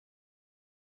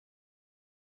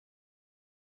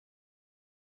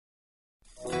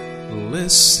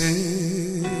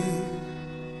Listen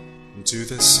to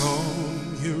the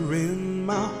song here in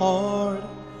my heart,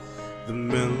 the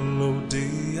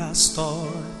melody I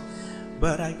start,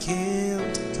 but I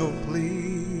can't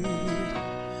complete.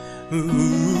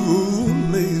 Ooh,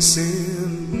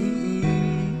 listen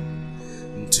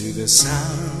to the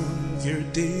sound here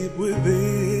deep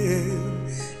within.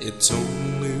 It's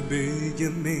only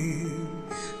beginning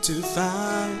to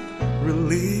find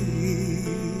release.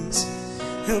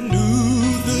 And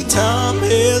the time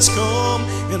has come,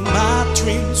 and my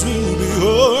dreams will be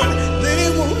heard. They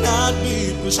will not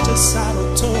be pushed aside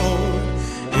or torn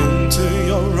into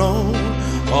your own,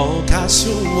 all cast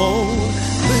you won't.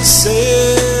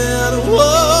 Listen,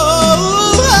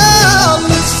 whoa,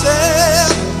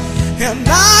 listen. And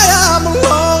I am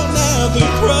alone at the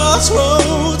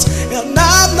crossroads, and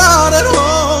I'm not at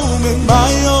home in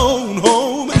my own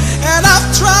home. And I've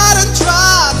tried and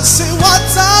tried to see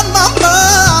what's on my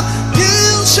mind.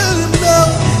 You should know.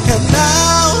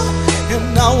 And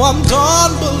now I'm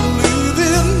done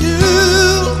believing you.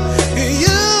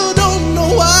 You don't know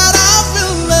what I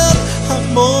feel, and I'm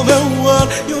more than what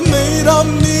you made of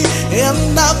me.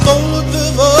 And I followed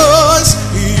the voice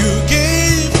you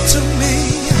gave to me,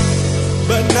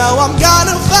 but now I'm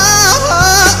gonna find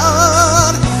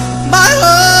my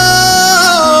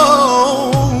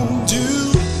own.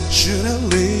 Should I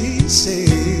listen?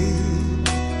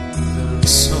 There's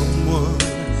someone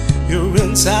here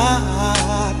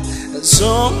inside,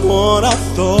 someone I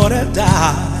thought had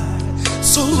died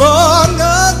so long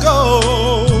ago,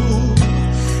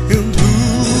 and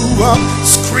who I'm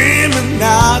screaming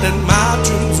out, and my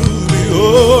dreams will be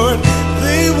heard.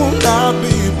 They will not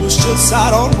be pushed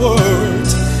aside on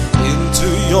words into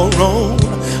your own,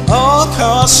 all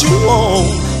cause you won't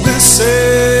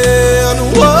listen.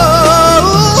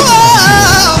 Whoa,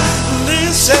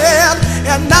 listen.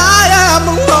 And I am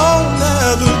alone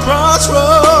at the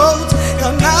crossroads,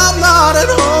 and I'm not at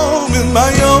home in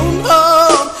my own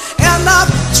home. And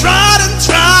I've tried and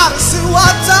tried to see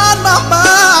what's on my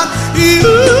mind.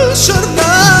 You should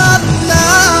not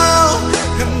now.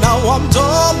 And now I'm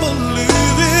done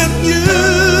believing you.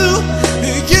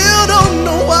 You don't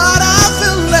know what I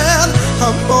feel, and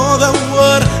I'm more than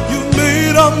what you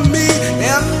made of me.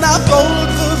 And I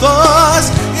followed the voice